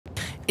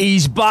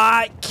He's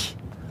back.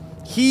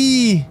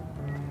 He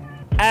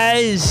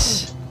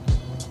is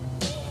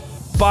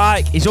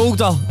back. He's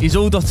older. He's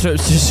older,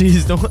 troops.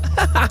 He's a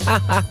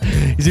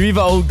wee bit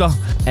older.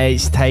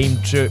 It's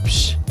time,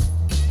 troops.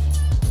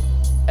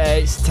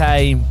 It's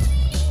time.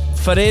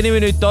 For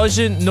anyone who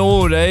doesn't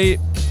know, right?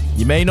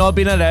 You may not have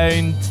been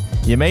around.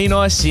 You may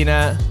not have seen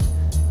it.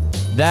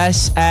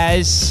 This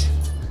is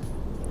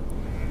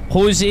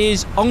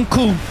Jose's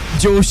uncle,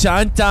 Joe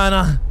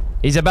Santanna.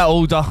 He's a bit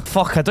older.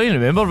 Fuck, I don't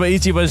even remember what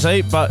age he was,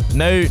 right? But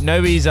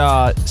now he's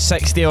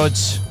 60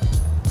 odds.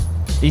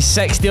 He's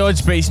 60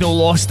 odds, but he's not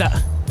lost it.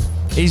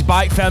 He's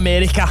back for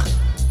America.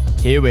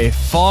 Here we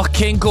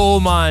fucking go,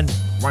 man.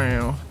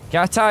 Wow.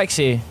 Get a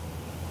taxi.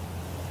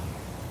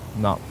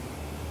 No.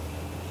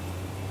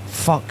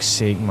 Fuck's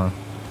sake, man.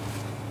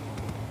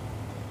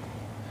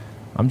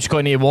 I'm just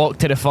going to walk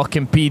to the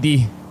fucking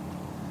PD.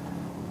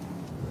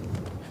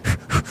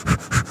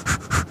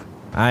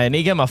 I need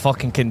to get my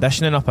fucking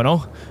conditioning up and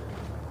all.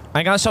 I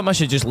think that's something I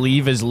should just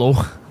leave as low,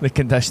 the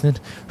conditioning.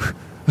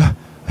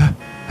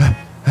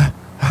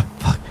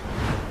 Fuck.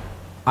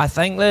 I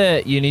think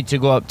that you need to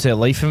go up to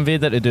Life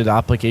Invader to do the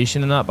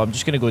application and that, but I'm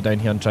just going to go down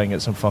here and try and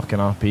get some fucking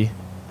RP.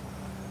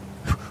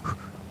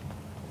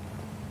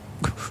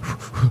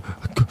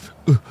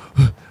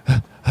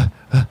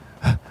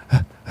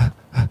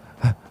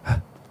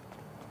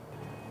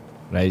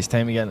 Right, it's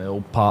time to get in the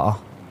old patter.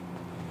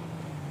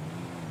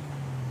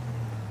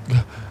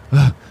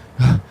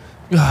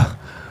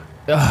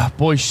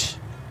 Boys,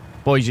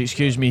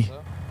 excuse me.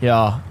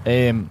 Yeah,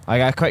 I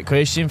got a quick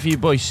question for you,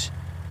 boys.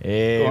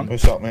 Go on,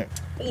 what's up, mate?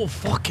 Oh,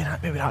 fucking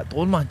hit me with that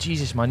door, man.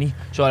 Jesus, money.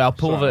 Sorry, I'll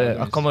pull over.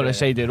 I'll come on the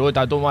side of the road.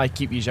 I don't want to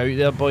keep you out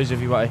there, boys, if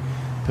you want to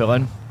pull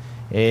in.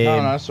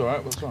 No, that's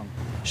alright. What's wrong?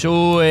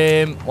 So,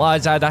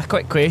 lads, I had a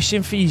quick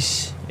question for you.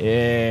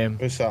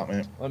 What's that,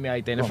 mate? Let me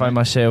identify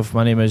myself.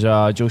 My name is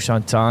Joe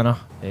Santanna.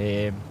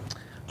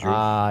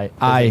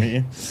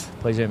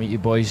 Pleasure to meet you,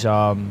 boys.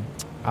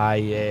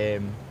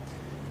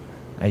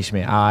 Nice,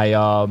 mate.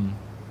 I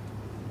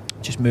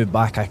just moved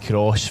back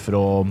across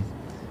from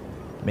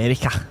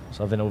America. I was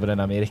living over in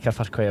America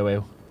for quite a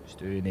while. Just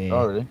doing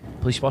really?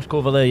 police work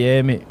over there,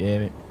 yeah, mate. Yeah,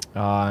 mate.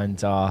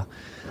 And I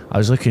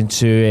was looking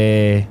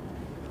to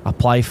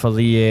apply for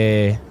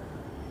the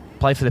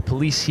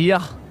police here.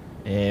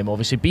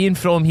 Obviously, being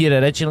from here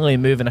originally,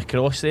 moving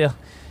across there,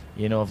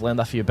 you know, I've learned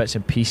a few bits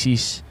and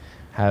pieces.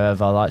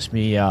 However, that's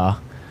me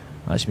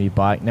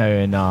back now,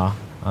 and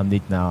I'm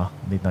needing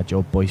a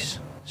job, boys.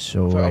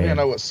 So I don't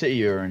know what city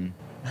you're in.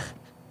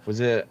 Was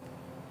it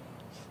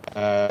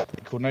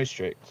called No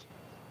Strict?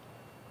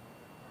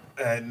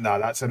 Nah,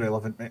 that's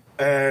irrelevant, mate.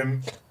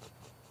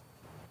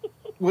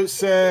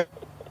 What's your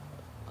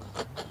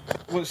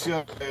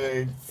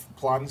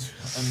plans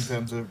in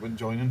terms of when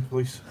joining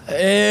police?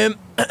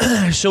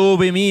 So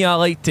with me, I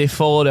like to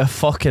follow the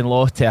fucking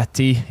law to a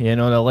T. You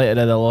know, the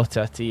letter of the law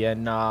to a T.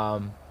 And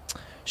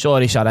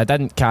sorry, sir, I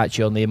didn't catch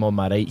your name on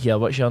my right here.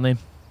 What's your name?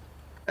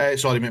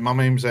 Sorry, mate. My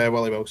name's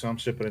Willie Wilson. I'm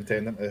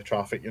superintendent of the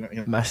traffic unit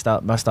here.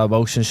 Mr.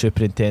 Wilson,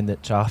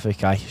 superintendent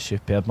traffic. Aye,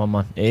 superb, my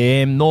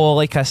man. No,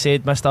 like I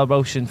said, Mr.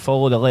 Wilson,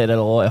 follow the letter of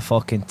the law to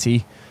fucking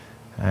T.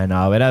 And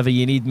wherever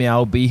you need me,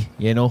 I'll be.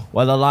 You know,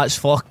 whether that's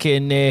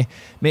fucking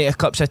make a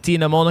cups of tea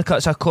in the morning,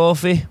 cups of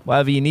coffee,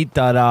 whatever you need.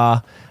 That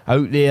out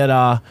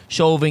there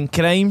solving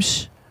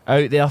crimes,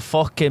 out there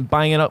fucking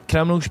banging up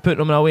criminals, putting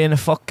them away in the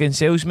fucking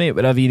cells, mate.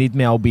 Wherever you need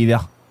me, I'll be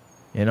there.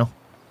 You know.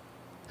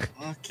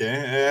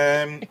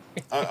 Okay.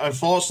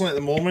 Unfortunately, at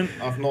the moment,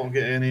 I've not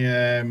got any.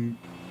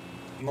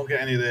 Not got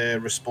any of the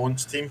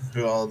response team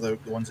who are the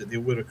ones that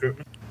deal with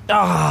recruitment.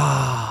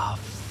 Ah,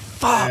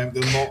 fuck.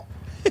 They're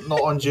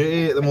not on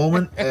duty at the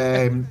moment.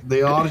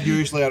 They are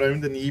usually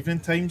around in the evening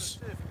times.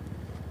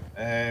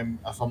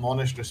 If I'm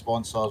honest,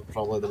 response are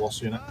probably the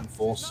worst unit in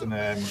force. And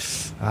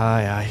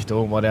aye,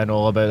 don't worry, I know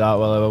all about that,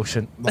 Willie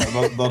Wilson.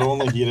 They're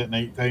only here at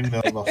night time.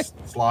 They're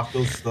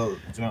slackers. Do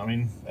you know what I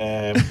mean?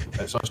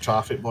 It's us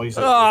traffic boys.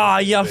 Ah,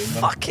 you're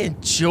fucking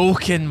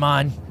joking,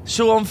 man.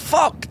 So I'm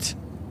fucked.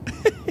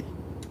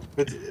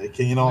 But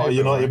are you not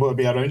able to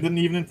be around in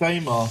the evening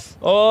time, or?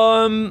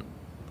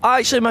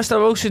 Actually, Mr.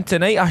 Wilson,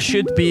 tonight I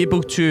should be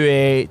able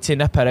to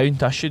nip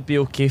around. I should be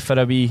okay for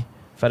a wee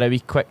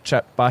quick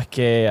trip back,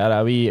 or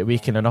a wee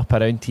weekend and up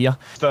around here.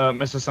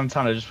 Mr.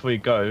 Santanna, just before you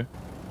go,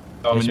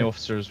 I'm a new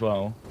officer as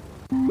well.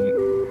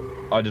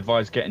 I'd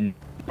advise getting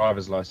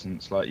driver's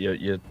license, like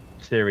your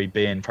theory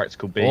B and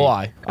practical B. Oh,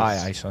 aye,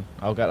 son.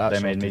 I'll get that. They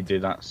sorted. made me do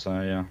that, so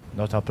yeah.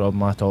 Not a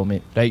problem at all,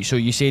 mate. Right, so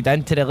you said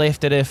in to the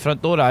left of the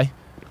front door, aye?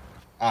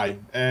 Aye.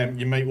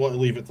 You might want to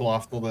leave it till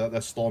after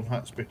the storm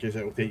hits because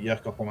it will take you a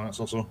couple of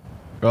minutes or so.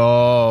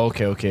 Oh,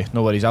 okay.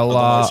 No worries.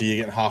 I'll see you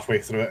getting halfway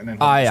through it and then.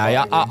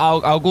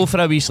 I'll go for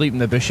a wee sleep in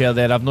the bush here.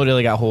 There, I've not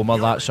really got home or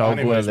that, so I'll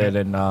go there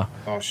and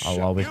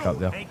I'll wake up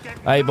there.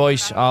 Right,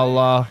 boys.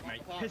 Oh,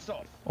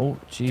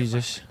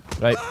 Jesus.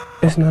 Right.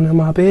 It's none of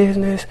my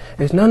business.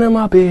 It's none of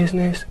my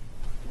business.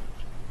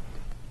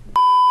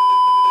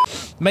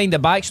 Mind the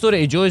backstory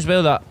to Joe as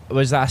well. That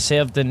I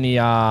served in the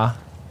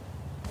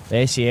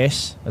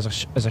SAS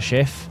as a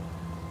chef.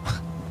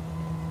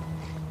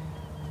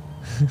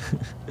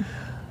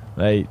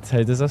 Right,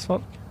 how does this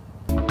work?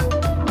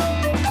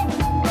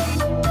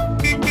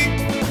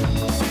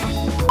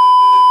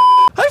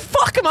 How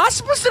fuck am I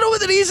supposed to know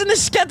what the reason the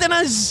skidding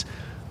is?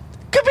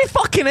 Could be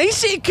fucking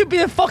icy, it could be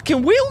the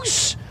fucking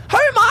wheels. How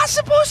am I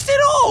supposed to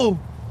know?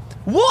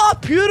 What a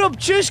pure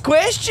obtuse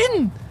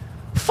question.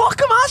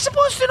 Fuck am I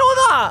supposed to know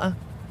that?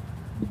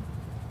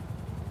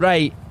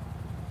 Right.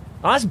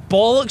 That's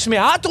bollocks, mate.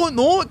 I don't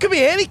know. It could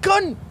be any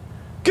cunt.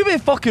 Could be a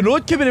fucking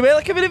road, could be the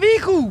weather, could be the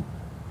vehicle.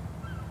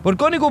 We're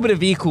going to go with the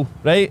vehicle,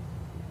 right?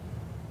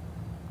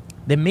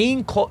 The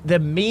main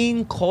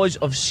cause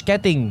of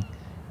skidding.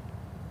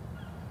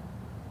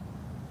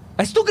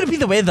 It's not going to be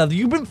the weather.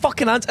 You wouldn't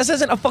fucking answer. This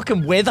isn't a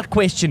fucking weather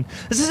question.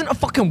 This isn't a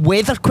fucking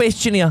weather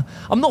question here.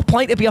 I'm not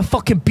applying to be a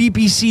fucking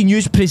BBC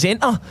News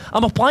presenter.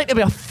 I'm applying to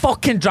be a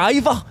fucking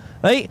driver,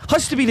 right?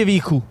 Has to be the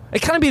vehicle.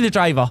 It can't be the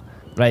driver.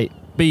 Right,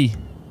 B.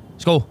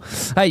 Let's go.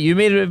 Right, you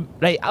may...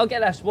 Right, I'll get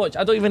this. Watch.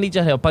 I don't even need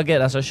your help. I'll get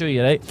this. I'll show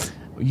you, right?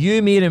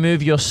 You may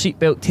remove your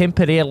seatbelt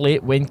temporarily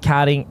when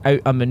carrying out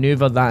a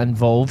manoeuvre that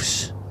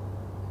involves...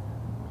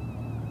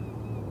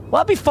 Well,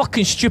 that'd be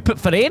fucking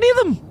stupid for any of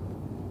them.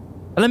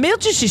 An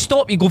emergency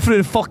stop, you go through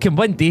the fucking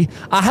windy.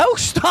 A hill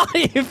start,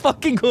 you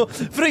fucking go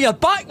through your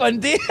back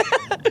windy.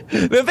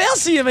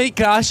 Reverse, you might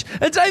crash.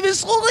 And driving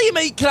slowly, you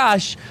might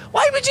crash.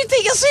 Why would you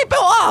take your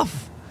seatbelt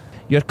off?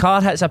 Your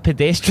car hits a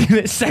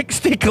pedestrian at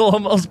 60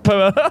 kilometers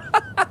per hour.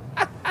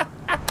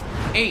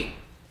 Hey,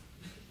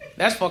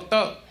 that's fucked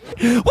up.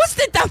 What's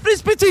the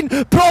difference between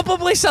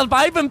probably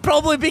survive and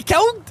probably be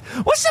killed?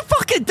 What's the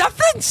fucking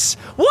difference?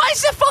 What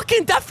is the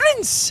fucking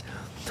difference?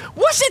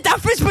 What's the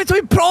difference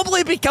between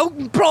probably be killed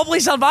and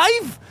probably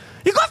survive?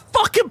 You could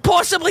fucking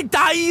possibly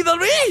die either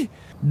way.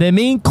 The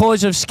main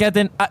cause of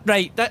skidding...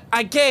 right,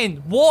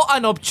 again, what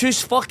an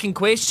obtuse fucking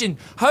question.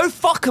 How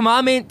fuck am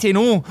I meant to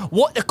know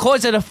what the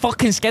cause of the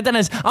fucking skidding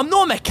is? I'm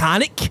not a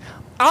mechanic.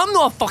 I'm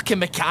not a fucking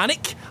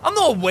mechanic. I'm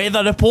not a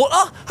weather reporter.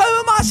 How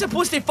am I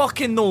supposed to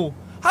fucking know?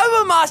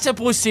 How am I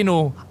supposed to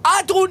know?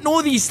 I don't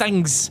know these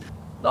things.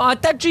 No, I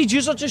did read.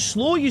 You're just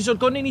slow. You're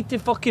going to need to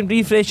fucking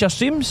refresh your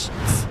streams.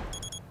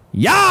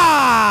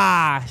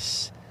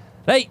 Yes!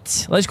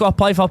 Right, let's go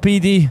apply for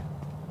PD.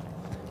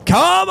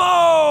 Come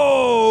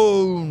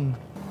on!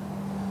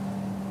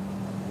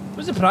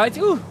 What's the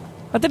practical?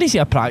 I didn't see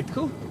a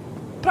practical.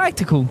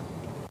 Practical?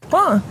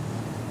 What?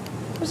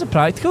 What's the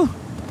practical?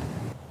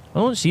 I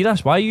don't see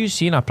this. Why are you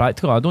seeing a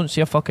practical? I don't see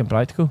a fucking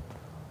practical.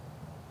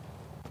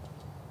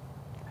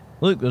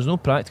 Look, there's no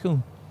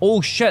practical.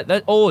 Oh shit,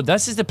 oh,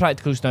 this is the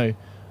practicals now.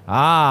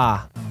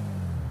 Ah.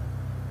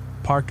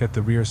 Park at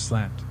the rear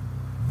slant.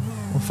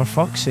 Oh, for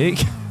fuck's sake.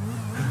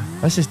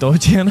 This is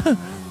dodgy, innit?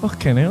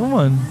 Fucking hell,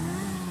 man.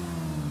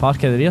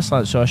 Park at the rear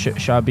slant, so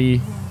I be...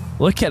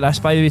 Look at this,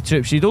 by the way,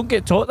 troops. You don't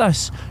get taught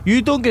this.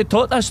 You don't get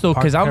taught this, though,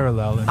 because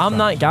I'm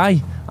that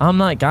guy. I'm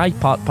that guy.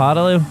 Park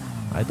parallel.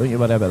 I don't you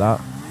worry about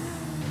that.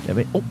 Get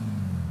me... Oh.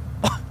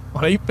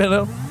 Right,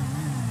 parallel.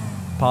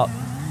 Park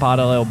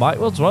parallel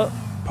backwards, what?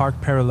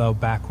 Park parallel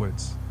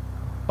backwards.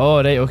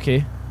 Oh, right, okay.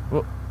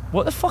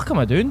 What the fuck am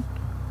I doing?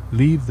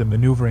 Leave the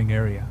maneuvering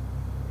area.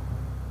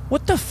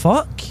 What the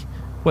fuck?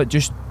 What,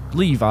 just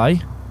leave, aye?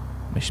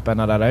 Let me spin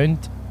her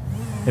around.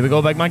 Here we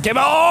go, big man. Keep it.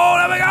 Oh,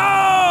 there we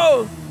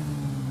go!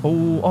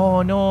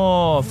 Oh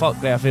no.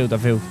 Fuck, right, I failed.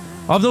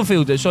 I've not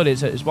failed it, sorry,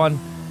 it's one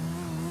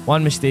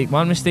mistake.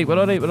 We're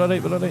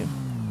alright.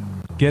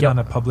 Get on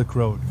a public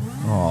road.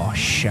 Oh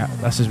shit,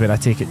 this is where I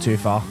take it too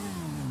far.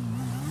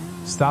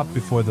 Stop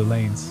before the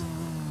lanes.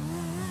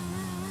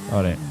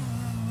 Alright.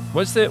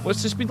 What's the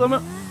speed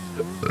limit?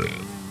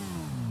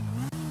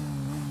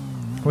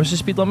 What's the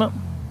speed limit?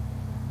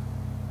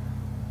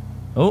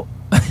 Oh.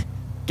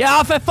 Get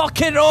off the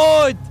fucking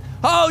road!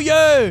 Oh,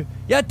 you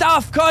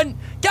daft cunt!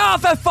 Get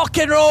off the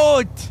fucking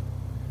road!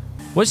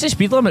 What's the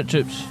speed limit,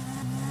 troops?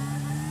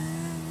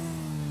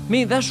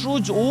 Mate, this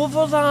road's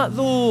over that,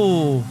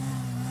 though.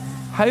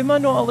 How am I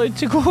not allowed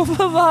to go over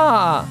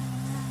that?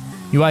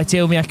 You want to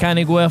tell me I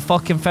can't go a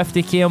fucking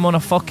 50 km on a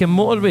fucking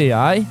motorway,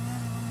 aye?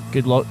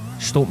 Good luck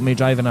stopping me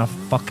driving a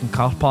fucking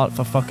car park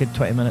for fucking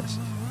 20 minutes.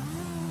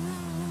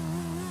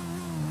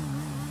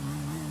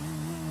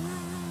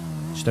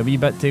 Just a wee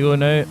bit to go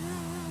now.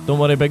 Don't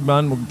worry, big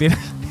man, we'll do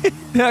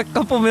it a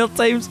couple more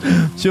times.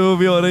 Sure, we'll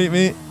be alright,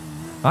 mate.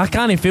 I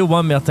can't fail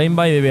one more time,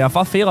 by the way. If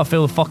I fail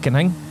the fucking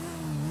thing.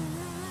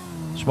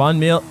 Just one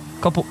more.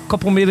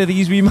 Couple more of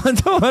these, wee man.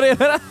 Don't worry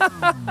about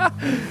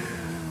it.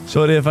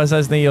 Sorry if this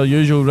isn't your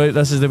usual route.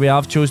 This is the way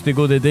I've chosen to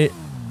go today.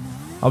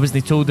 I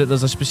wasn't told that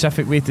there's a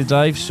specific way to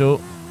drive,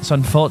 so it's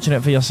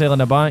unfortunate for yourself in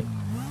the back.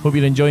 Hope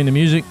you're enjoying the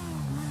music.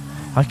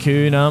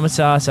 Hakuna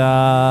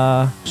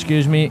Matata.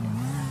 Excuse me.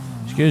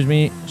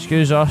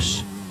 Excuse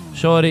us.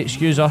 Sorry,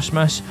 excuse us,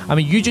 miss. I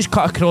mean, you just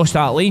cut across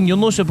that lane. You're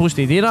not supposed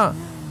to do that.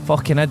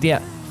 Fucking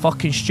idiot.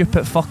 Fucking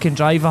stupid fucking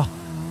driver.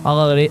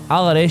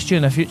 I'll arrest you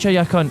in the future, you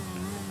cunt.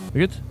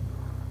 We good?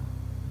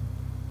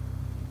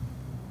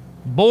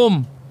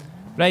 Boom.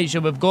 Right, so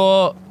we've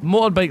got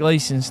motorbike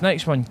licence.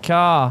 Next one,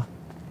 car.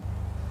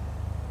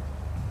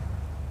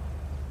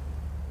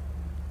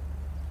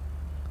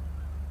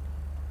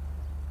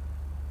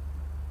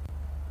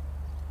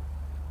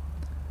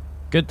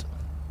 Good.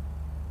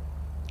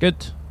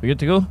 Good. We good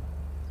to go?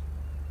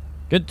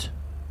 Good.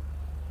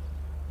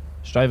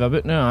 Let's drive a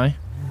bit now, aye?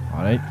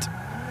 Alright.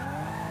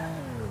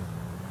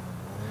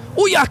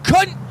 Oh, you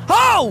cunt!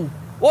 How?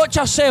 Watch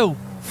yourself!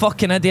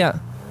 Fucking idiot.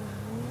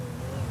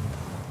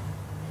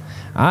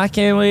 I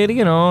can't wait to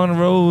get on the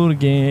road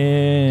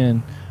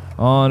again.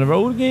 On the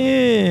road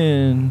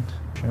again.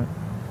 Shit.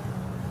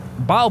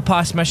 Battle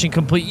Pass mission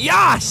complete.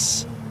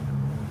 Yes!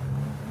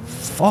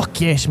 Fuck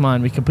yes,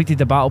 man. We completed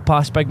the Battle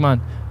Pass, big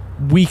man.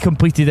 We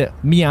completed it.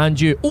 Me and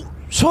you. Oh,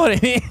 sorry,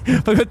 mate.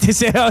 Forgot to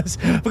say I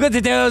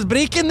was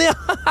breaking there.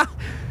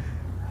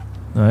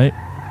 Alright.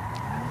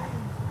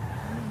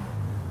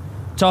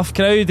 Tough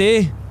crowd,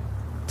 eh?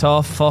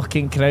 Tough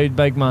fucking crowd,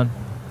 big man.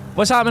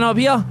 What's happening up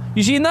here?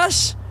 You seen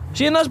this?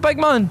 Seen this, big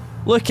man?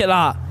 Look at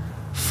that.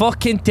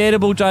 Fucking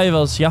terrible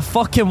drivers. You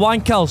fucking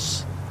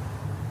wankers.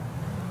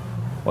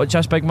 Watch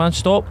this, big man.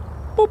 Stop.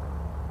 Boop.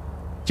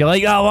 Do you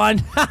like that one?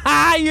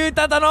 Haha, you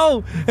didn't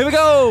know. Here we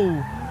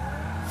go.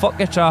 Fuck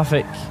the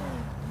traffic.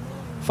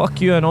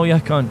 Fuck you and all you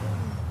cunt.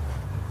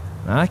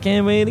 I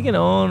can't wait to get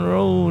on the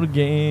road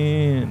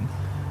again.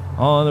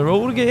 On the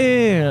road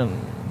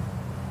again.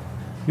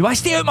 You want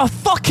to stay out my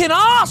fucking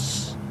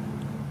arse?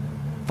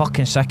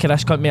 Fucking sick of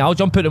this cunt, mate. I'll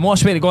jump out the motor,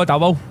 swear to God, I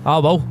will. I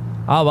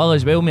will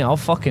as well, mate. I'll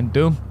fucking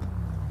do him.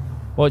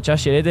 Watch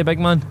this, you ready, big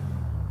man?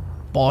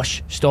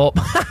 Bosh, stop.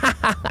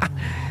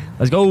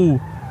 Let's go.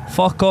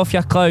 Fuck off,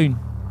 you clown.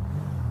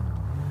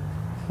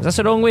 Is this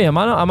the wrong way? Am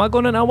I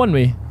going in a one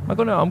way? I'm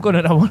going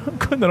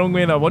the wrong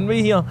way in a one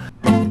way here.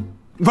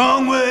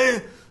 Wrong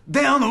way,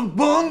 down the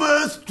one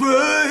way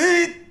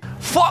straight.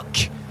 Fuck!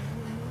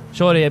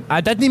 Sorry,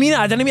 I didn't mean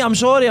it, I'm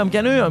sorry, I'm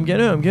getting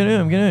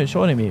out.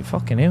 Sorry, mate,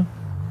 fucking hell.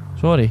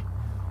 Sorry.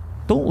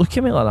 Don't look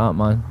at me like that,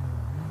 man.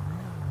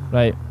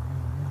 Right.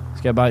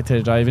 Let's get back to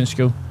the driving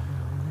school.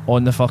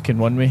 On the fucking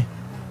one way.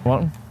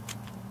 What?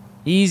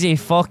 Easy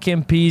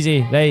fucking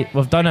peasy. Right,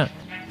 we've done it.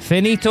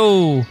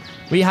 Finito.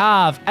 We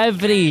have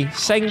every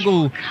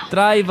single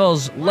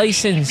driver's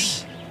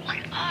license.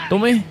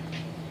 Don't we?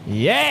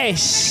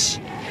 Yes!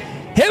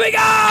 Here we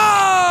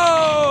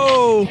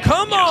go!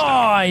 Come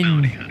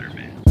on!